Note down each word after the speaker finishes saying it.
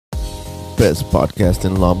best podcast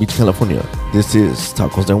in Long Beach, California. This is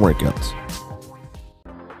Tacos and Workouts.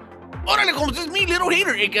 Órale, Holmes, it's me, Little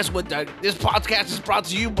Hater. And guess what, Doug? This podcast is brought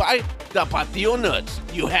to you by the Patio Nuts.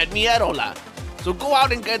 You had me at hola. So go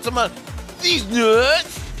out and get some of these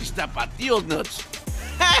nuts. These Patio Nuts.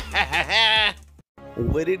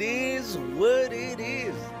 What it is.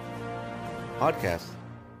 Podcast.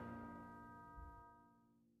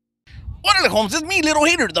 Órale, Holmes, it's me, Little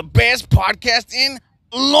Hater, the best podcast in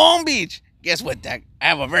Long Beach. Guess what, Doug? I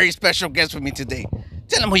have a very special guest with me today.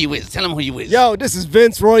 Tell him who you is. Yo, this is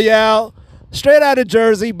Vince Royale, straight out of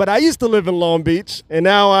Jersey, but I used to live in Long Beach, and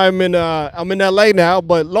now I'm in LA now.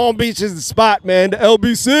 But Long Beach is the spot, man. The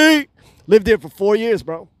LBC. Lived there for 4 years,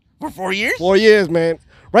 bro. For 4 years? 4 years, man.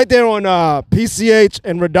 Right there on PCH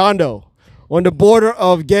and Redondo, on the border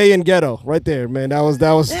of gay and ghetto. Right there, man. That was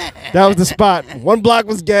the spot. One block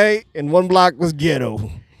was gay and one block was ghetto.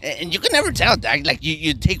 And you can never tell, Doug. Like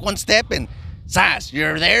you take one step and sass,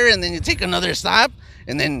 you're there, and then you take another stop.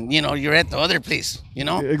 And then, you're at the other place,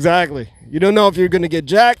 Exactly. You don't know if you're going to get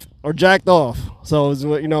jacked or jacked off. So, it's,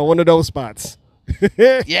 one of those spots.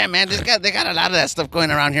 Yeah, man, they got a lot of that stuff going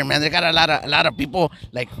around here, man. They got a lot of people,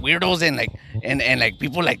 like, weirdos and like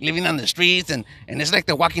people, like, living on the streets. And it's like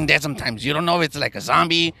The Walking Dead sometimes. You don't know if it's, like, a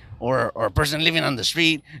zombie or a person living on the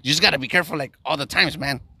street. You just got to be careful, like, all the times,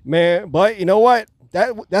 man. Man, but you know what?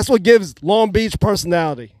 That's what gives Long Beach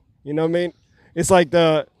personality. You know what I mean? It's like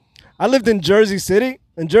I lived in Jersey City,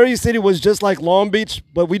 and Jersey City was just like Long Beach,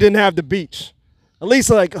 but we didn't have the beach. At least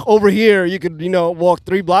like over here, you could, walk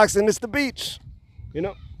 3 blocks and it's the beach,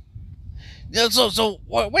 Yeah, so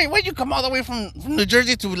why'd you come all the way from New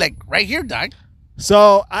Jersey to like right here, Doc?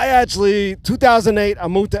 So I actually, 2008, I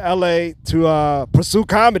moved to LA to pursue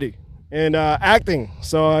comedy and acting.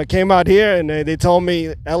 So I came out here and they told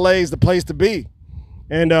me LA is the place to be.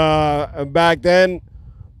 And back then,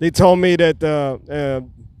 they told me that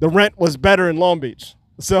the rent was better in Long Beach.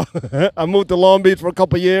 So I moved to Long Beach for a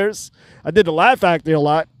couple years. I did the Laugh Factory a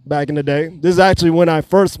lot back in the day. This is actually when I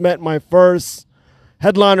first met my first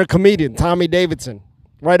headliner comedian, Tommy Davidson,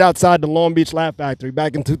 right outside the Long Beach Laugh Factory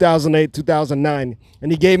back in 2008, 2009.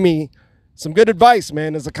 And he gave me some good advice,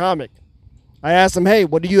 man, as a comic. I asked him, hey,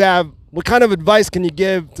 what do you have? What kind of advice can you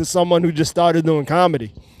give to someone who just started doing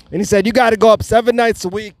comedy? And he said, you got to go up 7 nights a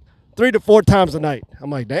week, 3 to 4 times a night. I'm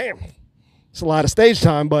like, damn. It's a lot of stage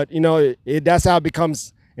time, but that's how it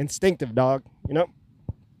becomes instinctive, dog.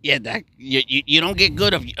 Yeah, Doc. You don't get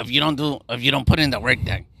good if you don't put in the work,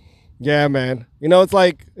 Doc. Yeah, man. It's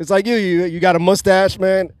like you got a mustache,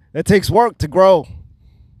 man. It takes work to grow.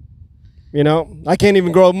 I can't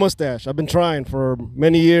even grow a mustache. I've been trying for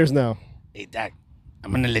many years now. Hey, Doc,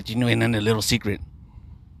 I'm gonna let you know in a little secret.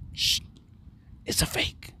 Shh, it's a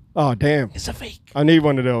fake. Oh, damn. It's a fake. I need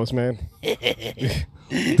one of those, man.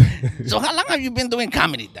 So how long have you been doing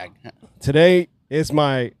comedy, Doc? Today is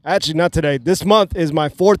not today. This month is my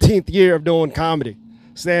 14th year of doing comedy,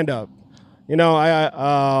 stand-up.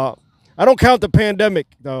 I don't count the pandemic,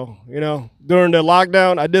 though. During the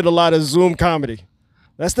lockdown, I did a lot of Zoom comedy.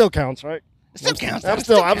 That still counts, right? It still counts.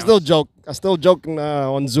 I'm still joking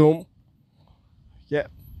on Zoom. Yeah.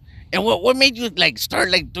 And what made you start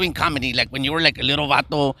doing comedy? Like when you were like a little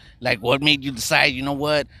vato, what made you decide, you know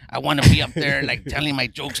what, I want to be up there telling my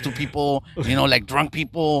jokes to people, like drunk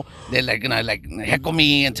people, they're gonna heckle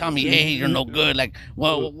me and tell me, hey, you're no good.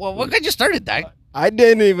 What got you started, Doc?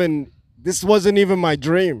 This wasn't even my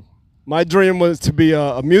dream. My dream was to be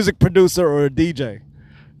a music producer or a DJ.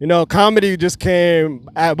 Comedy just came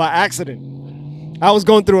by accident. I was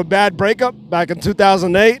going through a bad breakup back in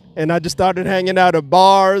 2008, and I just started hanging out at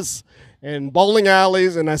bars and bowling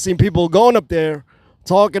alleys, and I seen people going up there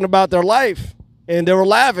talking about their life, and they were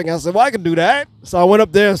laughing. I said, well, I can do that. So I went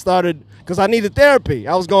up there and started, because I needed therapy.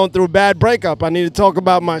 I was going through a bad breakup. I needed to talk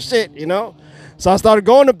about my shit, So I started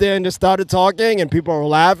going up there and just started talking, and people were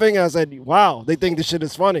laughing. And I said, wow, they think this shit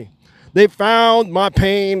is funny. They found my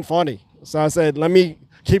pain funny. So I said, let me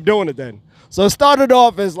keep doing it then. So it started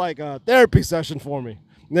off as like a therapy session for me.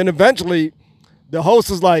 And then eventually the host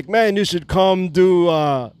was like, man, you should come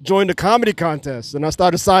join the comedy contest. And I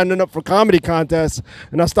started signing up for comedy contests,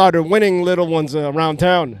 and I started winning little ones around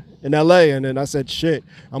town in LA. And then I said, shit,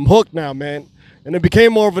 I'm hooked now, man. And it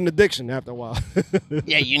became more of an addiction after a while.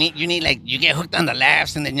 Yeah, you need you get hooked on the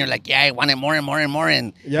laughs, and then you're like, yeah, I want it more and more and more,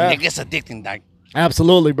 and it gets addicting, Doc.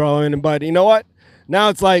 Absolutely, bro. But you know what? Now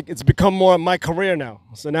it's become more of my career now.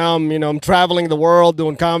 So now I'm traveling the world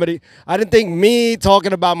doing comedy. I didn't think me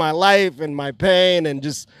talking about my life and my pain and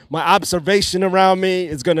just my observation around me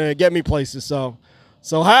is gonna get me places. So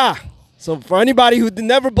for anybody who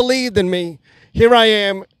never believed in me, here I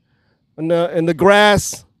am in the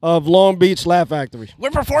grass of Long Beach Laugh Factory.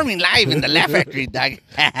 We're performing live in the Laugh Factory, dog.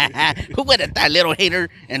 Who would have thought Little Hater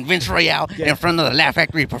and Vince Royale in front of the Laugh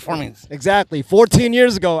Factory performing? Exactly. 14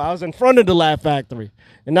 years ago, I was in front of the Laugh Factory,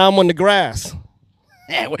 and now I'm on the grass.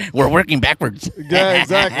 Yeah, we're working backwards. Yeah,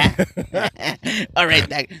 exactly. All right,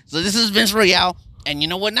 dog. So this is Vince Royale. And you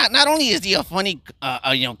know what? Not only is he a funny,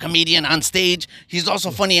 comedian on stage, he's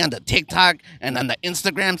also funny on the TikTok and on the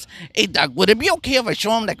Instagrams. Hey, Doc, would it be okay if I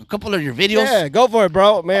show him like a couple of your videos? Yeah, go for it,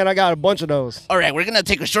 bro. Man, I got a bunch of those. All right, we're gonna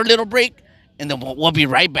take a short little break, and then we'll be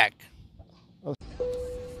right back. Excuse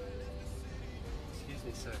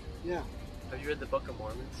me, sir. Yeah. Have you read the Book of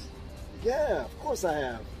Mormons? Yeah, of course I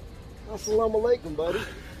have. Assalamu alaikum, buddy.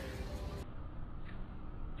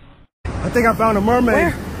 I think I found a mermaid.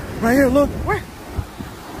 Where? Right here, look. Where?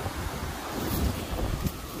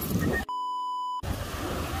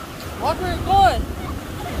 Watch where you're going.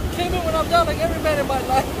 Came in when I'm down like every man in my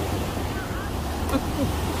life. I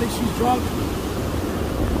think she's drunk.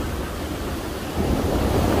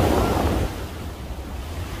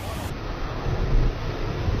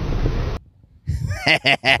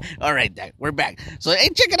 All right, Doc, we're back. So, hey,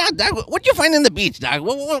 check it out, Doc. What'd you find in the beach, Doc?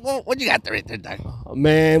 What you got there, right there, Doc? Oh,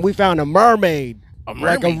 man, we found a mermaid. A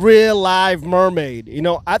mermaid? Like a real live mermaid. You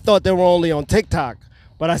know, I thought they were only on TikTok.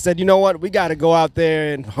 But I said, you know what? We got to go out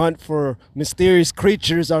there and hunt for mysterious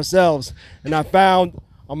creatures ourselves. And I found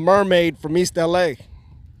a mermaid from East LA.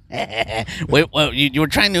 Wait, well, you were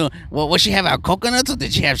trying to, well, what she have out, coconuts, or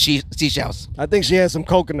did she have seashells? I think she had some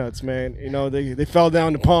coconuts, man. You know, they fell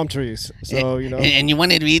down the palm trees. So, you know. And you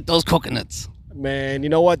wanted to eat those coconuts. Man, you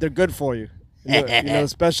know what? They're good for you. You know,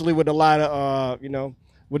 especially with a lot of,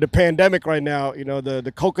 with the pandemic right now, you know,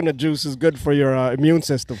 the coconut juice is good for your immune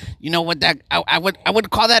system. You know what, Doc? I would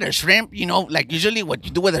call that a shrimp. You know, like usually what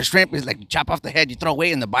you do with a shrimp is like you chop off the head, you throw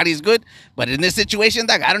away, and the body's good. But in this situation,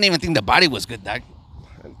 Doc, I don't even think the body was good, Doc.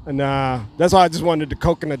 Nah, that's why I just wanted the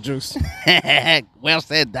coconut juice. Well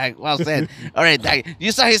said, Doc. Well said. All right, Doc.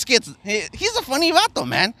 You saw his skits. He's a funny vato,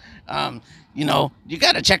 man. You know, you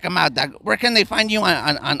got to check him out, Doc. Where can they find you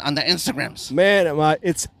on the Instagrams? Man,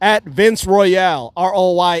 it's at Vince Royale,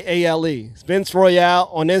 Royale. It's Vince Royale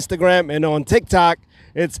on Instagram, and on TikTok,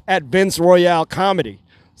 it's at Vince Royale Comedy.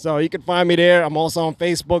 So you can find me there. I'm also on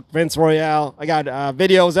Facebook, Vince Royale. I got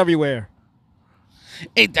videos everywhere.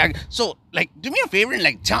 Hey, Doc. So, like, do me a favor and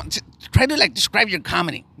like try to like describe your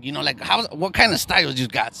comedy. You know, like what kind of styles you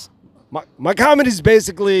got? My comedy is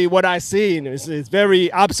basically what I see. And it's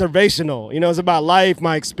very observational. You know, it's about life,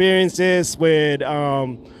 my experiences with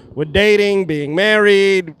dating, being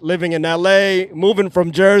married, living in LA, moving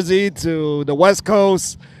from Jersey to the West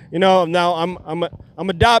Coast. You know, now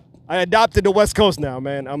I adopted the West Coast now,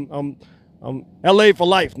 man. I'm LA for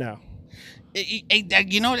life now. Hey, Doc,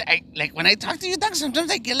 you know, like when I talk to you, Doc,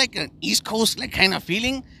 sometimes I get like an East Coast like kind of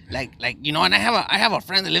feeling, like you know. And I have a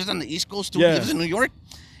friend that lives on the East Coast too. Yeah. He lives in New York,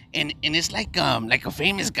 and it's like a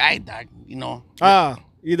famous guy, Doc. You know.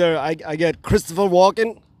 Either I get Christopher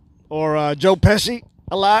Walken or Joe Pesci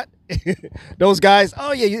a lot. Those guys.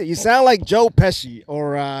 Oh yeah, you sound like Joe Pesci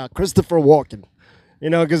or Christopher Walken. You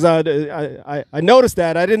know, because I noticed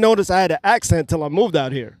that. I didn't notice I had an accent till I moved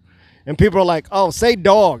out here. And people are like, oh, say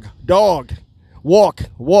dog, walk.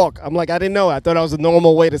 I'm like, I didn't know. I thought that was a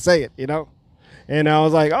normal way to say it, you know? And I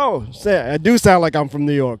was like, oh, I do sound like I'm from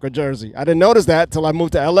New York or Jersey. I didn't notice that till I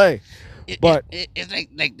moved to L.A. But it's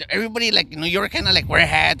like everybody like in New York kind of like wear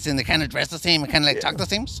hats and they kind of dress the same and kind of like talk the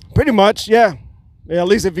same? Pretty much, yeah. At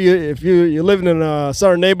least if you're living in a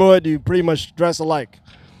certain neighborhood, you pretty much dress alike.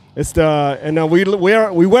 It's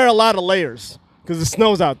we wear a lot of layers because it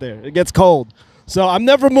snows out there. It gets cold. So I'm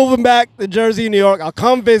never moving back to Jersey, New York. I'll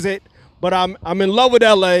come visit, but I'm in love with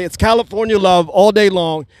LA. It's California love all day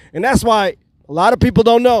long. And that's why a lot of people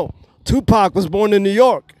don't know. Tupac was born in New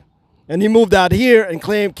York, and he moved out here and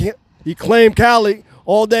claimed Cali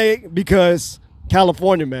all day because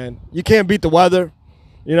California, man. You can't beat the weather.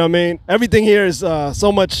 You know what I mean? Everything here is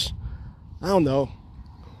so much, I don't know,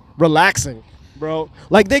 relaxing, bro.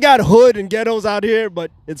 Like they got hood and ghettos out here,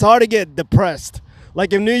 but it's hard to get depressed.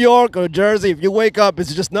 Like in New York or Jersey, if you wake up,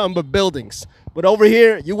 it's just nothing but buildings. But over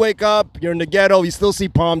here, you wake up, you're in the ghetto, you still see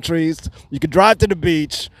palm trees. You can drive to the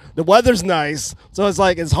beach. The weather's nice. So it's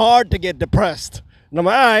like, it's hard to get depressed. And I'm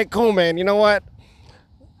like, all right, cool, man. You know what?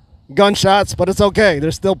 Gunshots, but it's okay.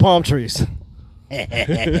 There's still palm trees.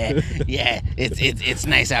 Yeah, it's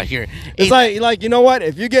nice out here. It's like, you know what?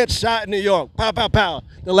 If you get shot in New York, pow, pow, pow,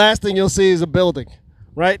 the last thing you'll see is a building,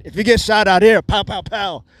 right? If you get shot out here, pow, pow,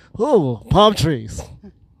 pow, ooh, palm trees.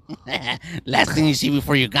 Last thing you see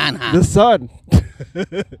before you're gone, huh? The sun.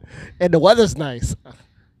 And the weather's nice.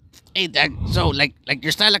 Hey, so like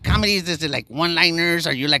your style of comedy is it like one-liners?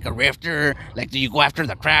 Are you like a rifter? Like, do you go after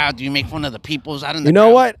the crowd? Do you make fun of the peoples out in the You know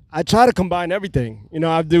crowd? what? I try to combine everything. You know,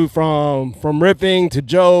 I do from riffing to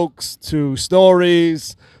jokes to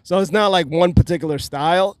stories. So it's not like one particular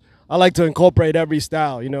style. I like to incorporate every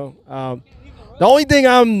style. You know, the only thing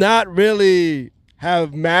I'm not really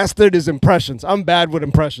have mastered is impressions. I'm bad with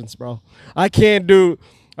impressions, bro. I can't do.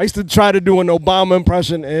 I used to try to do an Obama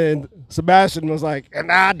impression, and Sebastian was like,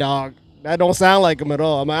 "Nah, dog, that don't sound like him at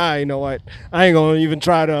all." I'm like, you know what? I ain't gonna even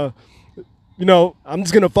try to. You know, I'm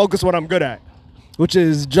just gonna focus what I'm good at, which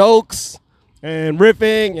is jokes and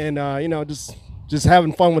riffing, and you know, just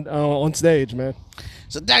having fun with on stage, man.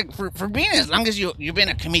 So, Doug, for being as long as you've been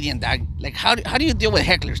a comedian, Doug, like how do you deal with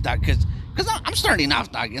hecklers, Doug? Because I'm starting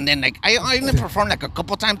off, Doug, and then like I only performed like a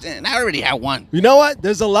couple times, and I already had one. You know what?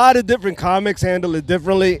 There's a lot of different comics handle it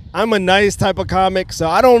differently. I'm a nice type of comic, so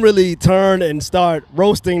I don't really turn and start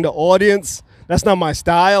roasting the audience. That's not my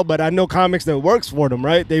style, but I know comics that works for them,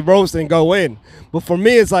 right? They roast and go in. But for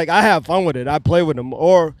me, it's like I have fun with it. I play with them.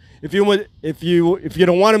 Or if you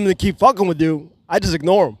don't want them to keep fucking with you, I just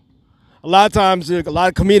ignore them. A lot of times, a lot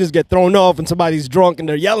of comedians get thrown off and somebody's drunk and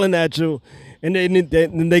they're yelling at you, and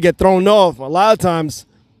then they get thrown off. A lot of times,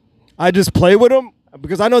 I just play with them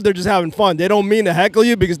because I know they're just having fun. They don't mean to heckle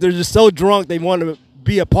you because they're just so drunk they want to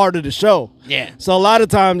be a part of the show. Yeah. So a lot of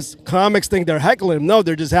times, comics think they're heckling them. No,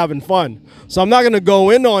 they're just having fun. So I'm not going to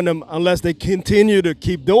go in on them unless they continue to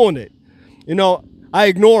keep doing it. You know, I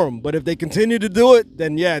ignore them. But if they continue to do it,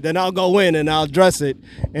 then yeah, then I'll go in and I'll address it.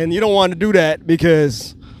 And you don't want to do that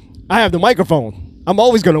because I have the microphone. I'm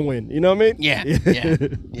always going to win. You know what I mean?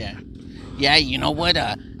 Yeah, you know what?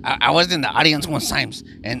 I was in the audience one times,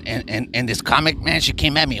 and this comic, man, she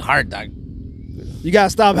came at me hard, dog. You got to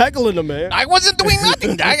stop heckling them, man. I wasn't doing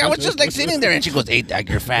nothing, dog. I was just like sitting there, and she goes, "Hey, dog,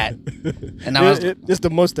 you're fat." And I was, it's the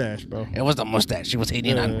mustache, bro. it was the mustache. She was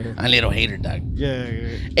hating on little hater, dog. Yeah.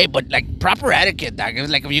 Hey, but like proper etiquette, dog. It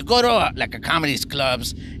was like if you go to like a comedy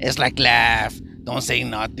clubs, it's like laugh, don't say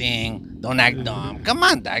nothing, don't act dumb. Come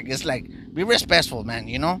on, dog. It's like be respectful, man.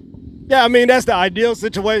 You know? Yeah, I mean that's the ideal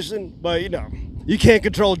situation, but you know you can't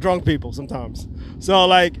control drunk people sometimes. So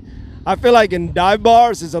like, I feel like in dive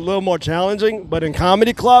bars it's a little more challenging, but in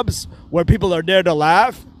comedy clubs where people are there to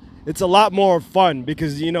laugh, it's a lot more fun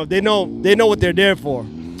because you know they know what they're there for.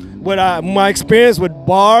 With my experience with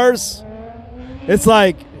bars, it's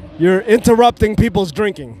like you're interrupting people's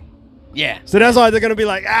drinking. Yeah. So that's why they're gonna be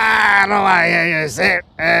like, I don't want to hear your shit.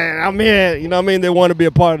 I'm here. You know what I mean? They want to be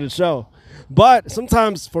a part of the show. But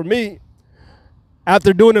sometimes for me,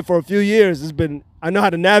 after doing it for a few years, I know how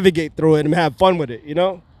to navigate through it and have fun with it. You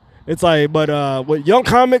know, it's like, but with young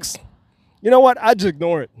comics, you know what? I just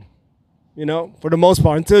ignore it. You know, for the most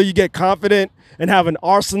part, until you get confident and have an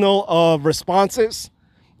arsenal of responses,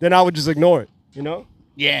 then I would just ignore it. You know?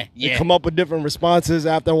 Yeah. And come up with different responses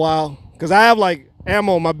after a while, because I have like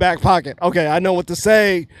ammo in my back pocket. Okay, I know what to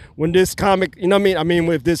say when this comic. You know what I mean? I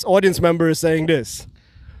mean, if this audience member is saying this.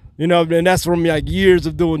 You know, and that's from like years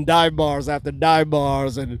of doing dive bars after dive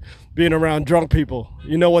bars and being around drunk people.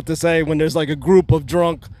 You know what to say when there's like a group of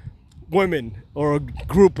drunk women or a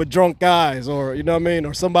group of drunk guys, or you know what I mean,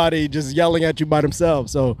 or somebody just yelling at you by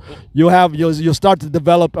themselves. So you'll start to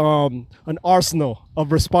develop an arsenal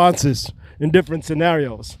of responses in different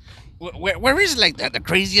scenarios. Where is like the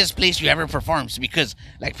craziest place you ever performed? Because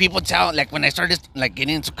like people tell, like when I started like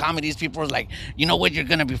getting into comedies, people were like, you know what, you're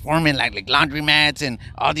gonna be performing like laundromats and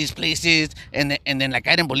all these places, and then like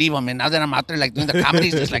I didn't believe them, and now that I'm out there like doing the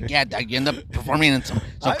comedies, it's like yeah, dog, you end up performing in some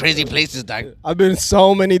crazy places, dog. I've been in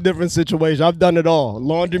so many different situations. I've done it all: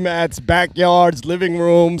 laundromats, backyards, living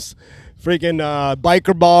rooms, freaking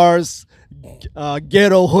biker bars.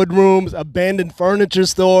 Ghetto hood rooms, abandoned furniture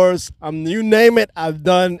stores. You name it, I've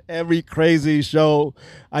done every crazy show.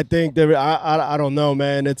 I think I don't know,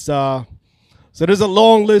 man. It's so there's a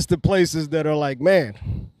long list of places that are like,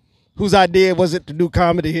 man, whose idea was it to do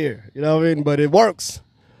comedy here? You know what I mean? But it works.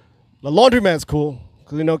 The laundromat's cool.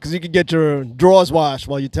 Because you can get your drawers washed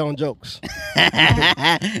while you're telling jokes.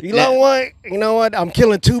 You know what? I'm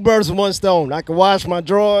killing two birds with one stone. I can wash my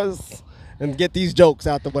drawers and get these jokes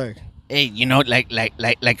out the way. Hey, you know, like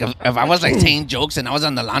if I was like saying jokes and I was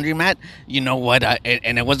on the laundromat, you know what,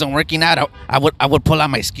 and it wasn't working out, I would pull out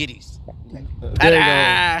my skitties. There you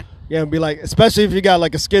go. Yeah, and be like, especially if you got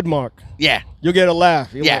like a skid mark. Yeah. You'll get a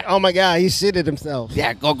laugh. You're Yeah. like, oh my God, he shitted himself.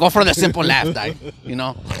 Yeah, go for the simple laugh, dog. You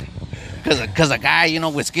know, because a guy, you know,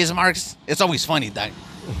 with skid marks, it's always funny, dog.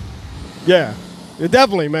 Yeah,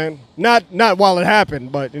 definitely, man. Not while it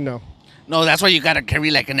happened, but you know. No, that's why you gotta carry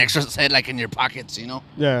like an extra set like in your pockets, you know.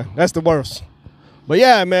 Yeah, that's the worst. But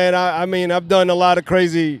yeah, man, I mean, I've done a lot of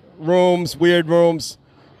crazy rooms, weird rooms,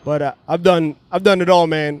 but I've done it all,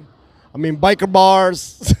 man. I mean, biker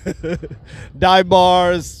bars, dive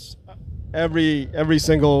bars, every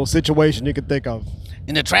single situation you could think of.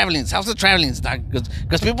 In the travelings, how's the travelings, dog?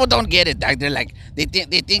 Because people don't get it, dog. They're like, they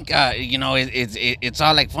think, you know, it's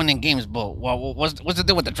all like fun and games. But what's the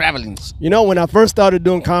deal with the travelings? You know, when I first started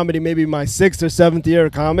doing comedy, maybe my 6th or 7th year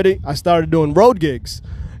of comedy, I started doing road gigs.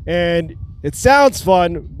 And it sounds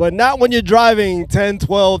fun, but not when you're driving 10,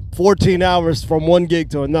 12, 14 hours from one gig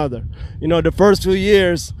to another. You know, the first few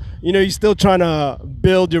years, you know, you're still trying to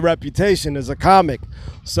build your reputation as a comic.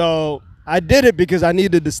 So I did it because I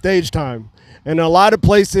needed the stage time. And a lot of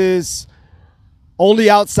places,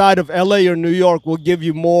 only outside of LA or New York, will give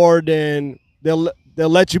you more than they'll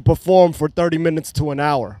let you perform for 30 minutes to an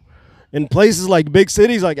hour. In places like big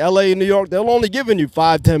cities like LA and New York, they'll only giving you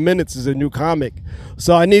 5-10 minutes as a new comic.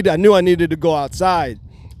 So I knew I needed to go outside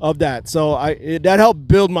of that. So that helped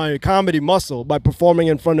build my comedy muscle by performing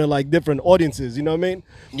in front of like different audiences. You know what I mean?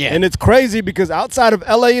 Yeah. And it's crazy because outside of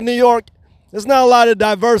LA and New York, there's not a lot of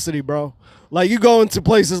diversity, bro. Like, you go into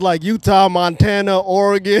places like Utah, Montana,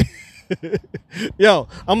 Oregon. Yo,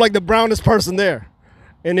 I'm like the brownest person there.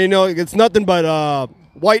 And, you know, it's nothing but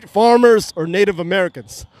white farmers or Native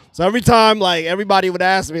Americans. So every time, like, everybody would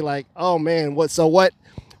ask me, like, oh, man, what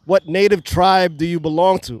Native tribe do you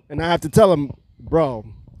belong to? And I have to tell them, bro,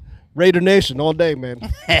 Raider Nation all day, man.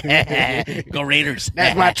 Go Raiders.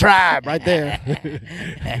 That's my tribe right there.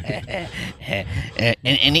 And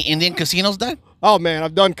any Indian casinos, dog? Oh, man,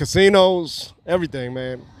 I've done casinos, everything,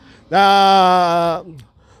 man.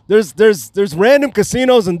 There's random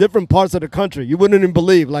casinos in different parts of the country. You wouldn't even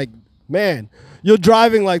believe. Like, man, you're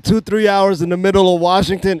driving like 2-3 hours in the middle of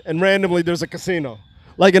Washington, and randomly there's a casino,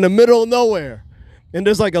 like in the middle of nowhere. And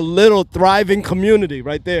there's like a little thriving community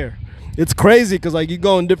right there. It's crazy because like you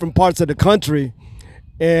go in different parts of the country,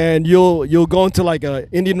 and you'll go into like a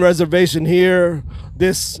Indian reservation here,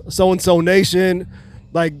 this so-and-so nation.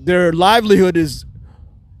 Like, their livelihood is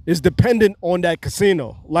dependent on that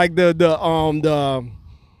casino. Like you know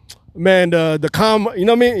what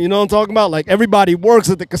I mean? You know what I'm talking about? Like, everybody works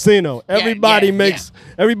at the casino. Everybody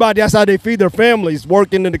that's how they feed their families,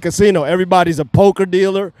 working in the casino. Everybody's a poker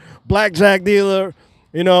dealer, blackjack dealer.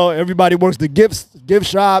 You know, everybody works the gift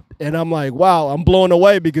shop. And I'm like, wow, I'm blown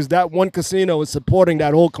away because that one casino is supporting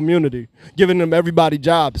that whole community, giving them everybody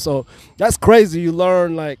jobs. So that's crazy. You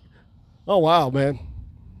learn, like, oh, wow, man.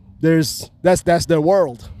 That's their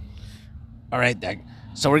world. All right, Doug.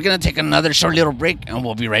 So we're going to take another short little break, and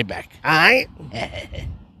we'll be right back. All right.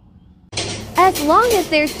 As long as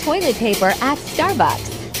there's toilet paper at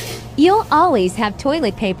Starbucks, you'll always have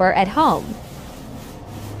toilet paper at home.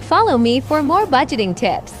 Follow me for more budgeting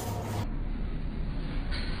tips.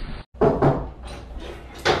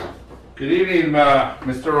 Good evening,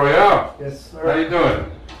 Mr. Royale. Yes, sir. How you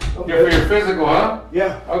doing? Here for your physical, huh?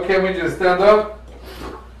 Yeah. Okay, we just stand up.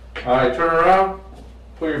 All right, turn around.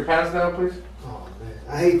 Put your pants down, please. Oh, man.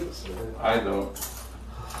 I hate this, man. I don't.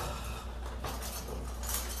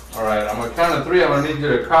 All right, I'm gonna count to 3. I'm gonna need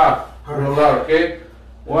you to cough a little loud, okay?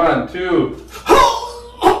 1, 2.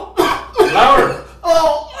 Louder.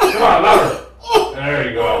 Come on, louder. There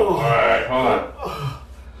you go. All right, hold on.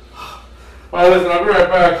 Well, listen, I'll be right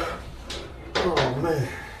back. Oh, man.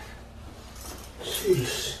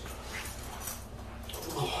 Jeez.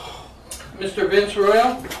 Mr. Vince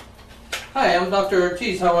Royale? Hi, I'm Dr.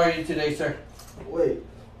 Ortiz. How are you today, sir? Wait.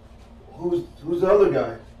 Who's the other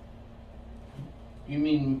guy? You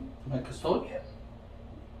mean my custodian?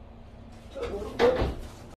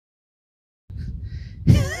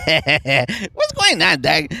 What's going on,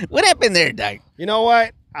 Doug? What happened there, Doug? You know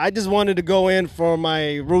what? I just wanted to go in for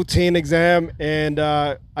my routine exam, and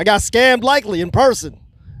I got scammed likely in person.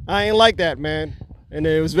 I ain't like that, man. And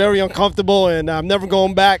it was very uncomfortable, and I'm never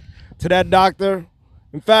going back to that doctor.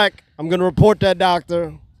 In fact, I'm going to report that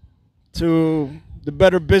doctor to the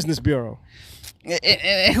Better Business Bureau.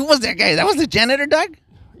 Who was that guy? That was the janitor, Doug?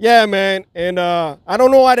 Yeah, man. And I don't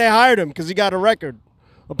know why they hired him, because he got a record.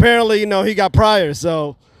 Apparently, you know, he got priors,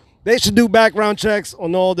 so they should do background checks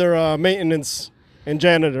on all their maintenance and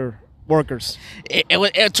janitor workers.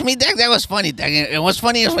 To me, Doug, that was funny, Doug. It was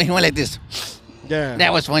funny when he went like this. Yeah.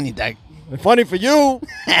 That was funny, Doug. Funny for you,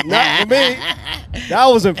 not for me. That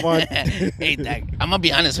wasn't fun. Hey, Doug, I'm going to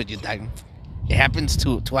be honest with you, Doug. It happens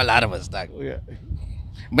to a lot of us, Doug. Yeah.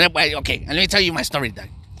 But okay, let me tell you my story, Doug.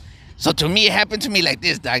 So to me, it happened to me like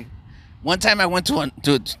this, Doug. One time I went to one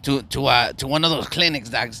of those clinics,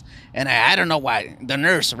 Doug, and I don't know why. The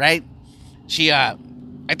nurse, right? I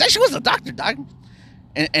thought she was a doctor, Doug.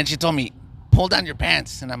 And she told me, pull down your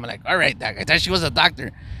pants. And I'm like, all right, doc. I thought she was a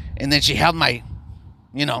doctor. And then she held my,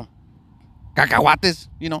 cacahuates.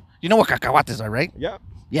 You know what cacahuates are, right? Yeah.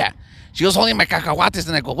 Yeah. She was holding my cacahuates,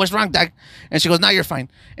 and I go, what's wrong, doc? And she goes, no, you're fine.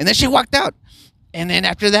 And then she walked out. And then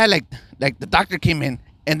after that, like the doctor came in,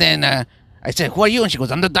 and then I said, who are you? And she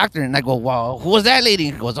goes, I'm the doctor. And I go, well, who was that lady?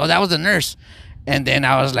 And she goes, oh, that was the nurse. And then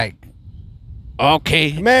I was like,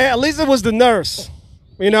 okay. Man, at least it was the nurse.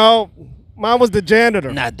 Mine was the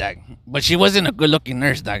janitor. Nah, doc. But she wasn't a good-looking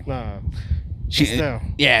nurse, doc. Nah. She, Still.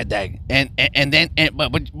 yeah, doc.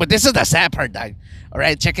 But this is the sad part, doc. All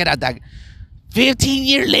right, check it out, doc. 15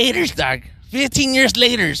 years later, doc. 15 years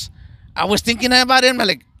later, I was thinking about it. I'm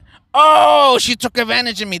like, oh, she took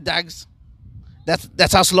advantage of me, dogs.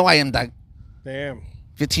 That's how slow I am, dog. Damn.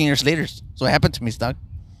 15 years later. So it happened to me, dog.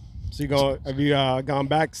 So have you gone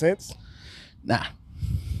back since? Nah.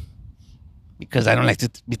 Because I don't like to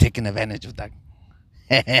be taken advantage of, dog.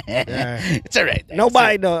 It's all right. Dog.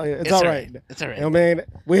 Nobody knows. It's all right. It's all right. You know what I mean?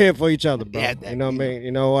 We're here for each other, bro. Yeah, you know what I mean?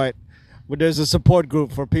 You know what? Well, there's a support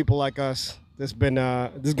group for people like us that's been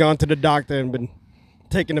that's gone to the doctor and been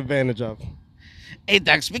taken advantage of. Hey,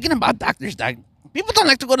 dog, speaking about doctors, dog, people don't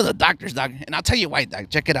like to go to the doctors, dog. And I'll tell you why, dog.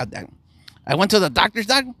 Check it out, dog. I went to the doctor's,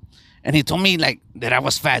 dog, and he told me, like, that I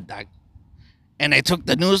was fat, dog. And I took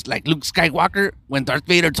the news like Luke Skywalker when Darth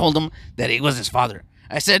Vader told him that he was his father.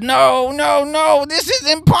 I said, no, this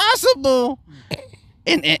is impossible.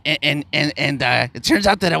 And it turns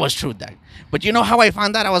out that I was true, dog. But you know how I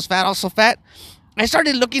found out I was fat, also fat? I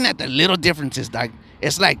started looking at the little differences, dog.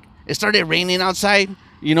 It's like it started raining outside,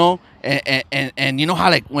 and you know how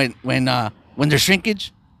like when there's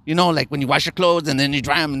shrinkage, like when you wash your clothes and then you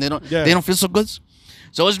dry them and they don't feel so good.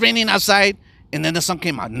 So it was raining outside, and then the sun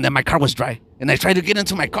came out, and then my car was dry, and I tried to get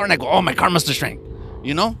into my car, and I go, oh, my car must have shrank,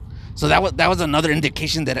 So that was another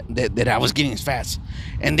indication that I was getting fat,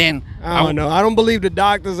 and then I don't know. I don't believe the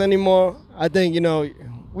doctors anymore. I think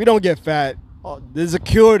we don't get fat. There's a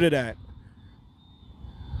cure to that.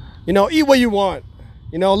 Eat what you want.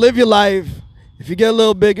 Live your life. If you get a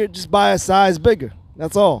little bigger, just buy a size bigger.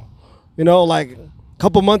 That's all. Like a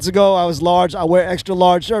couple months ago, I was large. I wear extra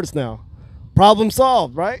large shirts now. Problem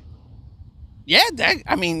solved, right? Yeah, Dad.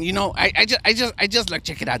 I mean, I just like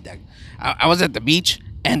check it out, Dad. I was at the beach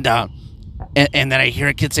and then I hear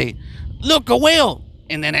a kid say, "Look, a whale!"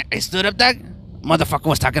 And then I stood up, Dad. Motherfucker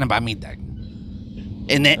was talking about me, Dad.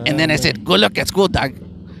 And then I said, "Good luck at school, Dad."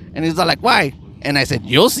 And he's all like, "Why?" And I said,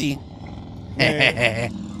 "You'll see."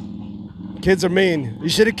 Kids are mean. You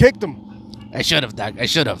should have kicked them. I should have, Dad. I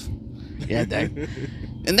should have. Yeah, Dad.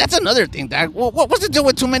 And that's another thing, Dad. What's the deal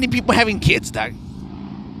with too many people having kids, Dad?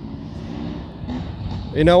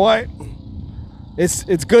 You know what?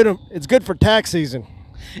 It's good. It's good for tax season.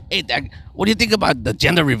 Hey, Dad. What do you think about the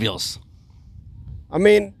gender reveals? I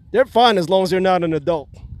mean, they're fine as long as you're not an adult.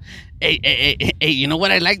 Hey, you know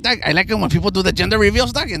what I like, Doc? I like it when people do the gender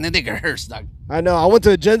reveals, Doc, and then they get hurt, Doc. I know. I went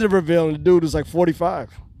to a gender reveal, and the dude was like 45.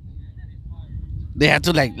 They had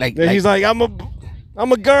to he's like, I'm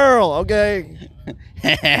a girl, okay.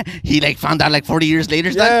 He found out 40 years later,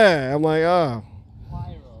 Doc? Yeah, I'm like, oh.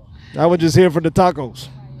 I was just here for the tacos.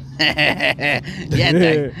 Yeah,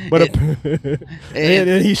 Doc. But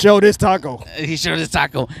and he showed his taco. He showed his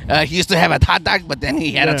taco. He used to have a hot dog, but then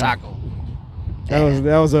he had a taco.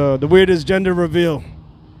 That was the weirdest gender reveal.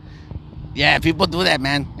 Yeah, people do that,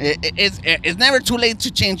 man. It's never too late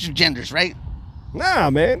to change your genders, right? Nah,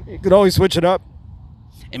 man. You could always switch it up.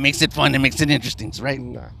 It makes it fun. It makes it interesting, right?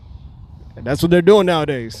 Nah. And that's what they're doing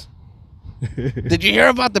nowadays. Did you hear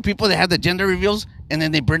about the people that had the gender reveals and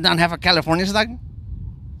then they burned down half of California, Doc?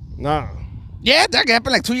 Nah. Yeah, that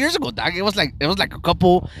happened 2 years ago, Doc. It was like a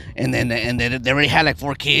couple, and then they already had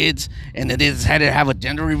 4 kids, and then they just had to have a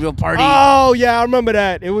gender reveal party. Oh yeah, I remember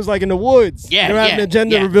that. It was in the woods. Yeah, they were having a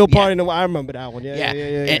gender reveal party. I remember that one. Yeah.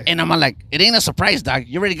 And I'm like, it ain't a surprise, Doc.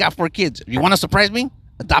 You already got 4 kids. If you want to surprise me,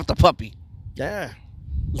 adopt a puppy. Yeah.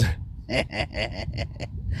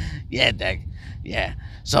 Yeah, Doc. Yeah.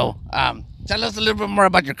 So, tell us a little bit more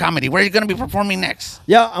about your comedy. Where are you going to be performing next?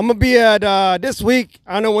 Yeah, I'm going to be at this week.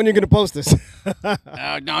 I don't know when you're going to post this.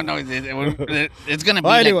 No. It's going to be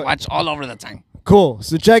anyway. watched all over the time. Cool.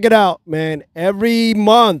 So check it out, man. Every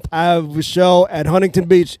month I have a show at Huntington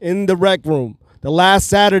Beach in the Rec Room. The last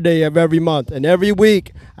Saturday of every month. And every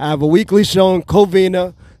week I have a weekly show in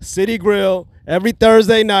Covina, City Grill, every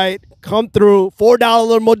Thursday night. Come through. $4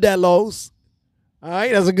 Modelos. All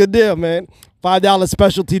right, that's a good deal, man. $5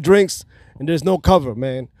 specialty drinks, and there's no cover,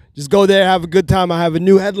 man. Just go there, have a good time. I have a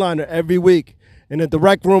new headliner every week. And at the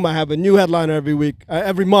Rec Room, I have a new headliner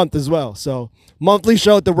every month as well. So monthly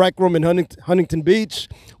show at the Rec Room in Huntington Beach,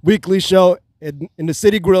 weekly show in the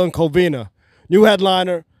City Grill in Covina. new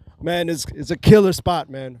headliner. Man, it's a killer spot,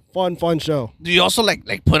 man. Fun show. Do you also like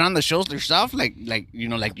put on the shows yourself? Like you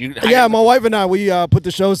know, like you? Yeah, my wife and I, we put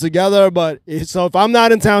the shows together. But so if I'm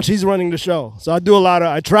not in town, she's running the show. So I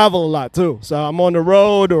travel a lot too. So I'm on the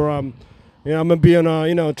road, or I'm gonna be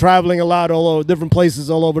on traveling a lot all over different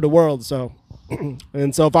places all over the world. So,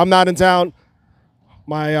 and so if I'm not in town,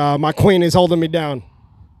 my queen is holding me down.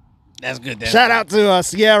 That's good. Shout out to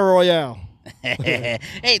Sierra Royale.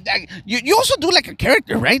 Hey, Doug, you also do like a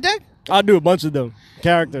character, right, Doug? I do a bunch of them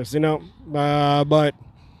characters, but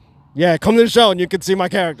yeah, come to the show and you can see my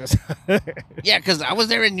characters. Yeah, because I was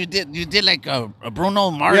there and you did like a Bruno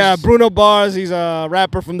Mars. Yeah, Bruno Mars. He's a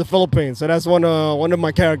rapper from the Philippines, so that's one of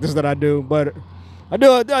my characters that I do. But I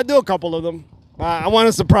do a couple of them. I want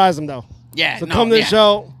to surprise them though. Yeah, so come to the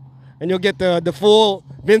show and you'll get the full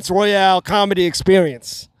Vince Royale comedy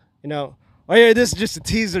experience. Oh yeah, this is just a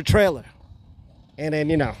teaser trailer. And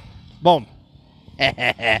then, boom.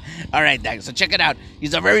 All right, Doug. So check it out.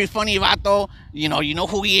 He's a very funny vato. You know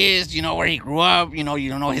who he is. You know where he grew up. You know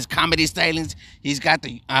his comedy stylings. He's got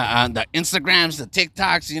the Instagrams, the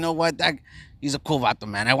TikToks. You know what, Doug? He's a cool vato,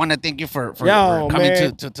 man. I want to thank you for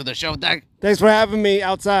coming to the show, Doug. Thanks for having me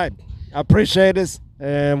outside. I appreciate this.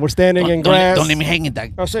 And we're standing in grass. Don't leave me hanging,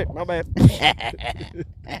 Doug. Oh, shit. My bad.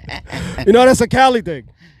 That's a Cali thing.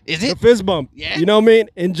 Is it? The fist bump. Yeah. You know what I mean?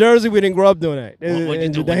 In Jersey, we didn't grow up doing that.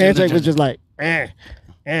 The handshake was just like, and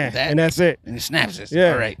that's it. And he snaps it.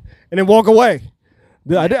 Yeah. All right. And then walk away.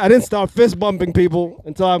 I didn't start fist bumping people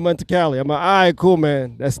until I went to Cali. I'm like, all right, cool,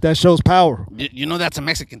 man. That shows power. You know that's a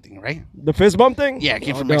Mexican thing, right? The fist bump thing? Yeah, it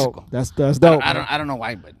came from Mexico. That's dope. I don't know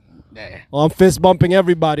why, but yeah. Well, I'm fist bumping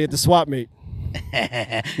everybody at the swap meet.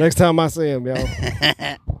 Next time I see him, yo.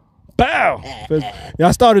 Bow. Yeah,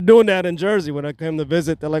 I started doing that in Jersey when I came to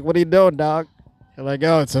visit. They're like, "What are you doing, dog?" They're like,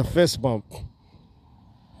 "Oh, it's a fist bump."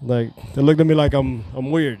 Like they looked at me like I'm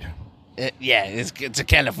weird. Yeah, it's a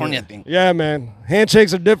California thing. Yeah, man.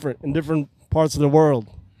 Handshakes are different in different parts of the world.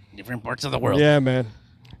 Different parts of the world. Yeah, man.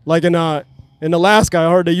 Like in Alaska, I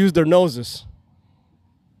heard they use their noses.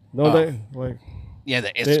 Don't they? Like. Yeah,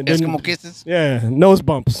 the Eskimo kisses. Yeah, nose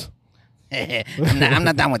bumps. I'm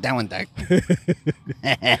not down with that one, Doug.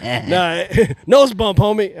 Nah, nose bump,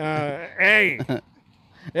 homie.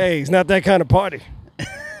 Hey, it's not that kind of party.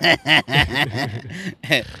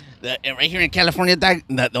 Right here in California, Doug,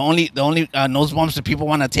 the only nose bumps that people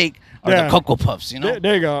want to take are the Cocoa Puffs.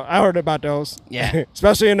 There you go. I heard about those. Yeah,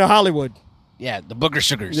 especially in the Hollywood. Yeah, the booger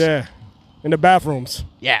sugars. Yeah, in the bathrooms.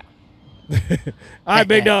 Yeah. All right,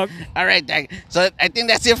 big dog. All right, Doug. So I think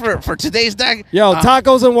that's it for today's, Doug. Yo,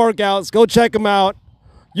 tacos and workouts. Go check them out.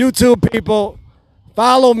 YouTube people.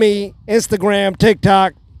 Follow me. Instagram,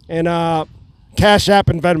 TikTok, and Cash App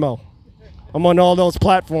and Venmo. I'm on all those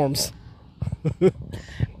platforms.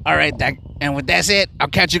 All right, Doug. And with that said, I'll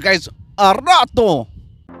catch you guys a rato.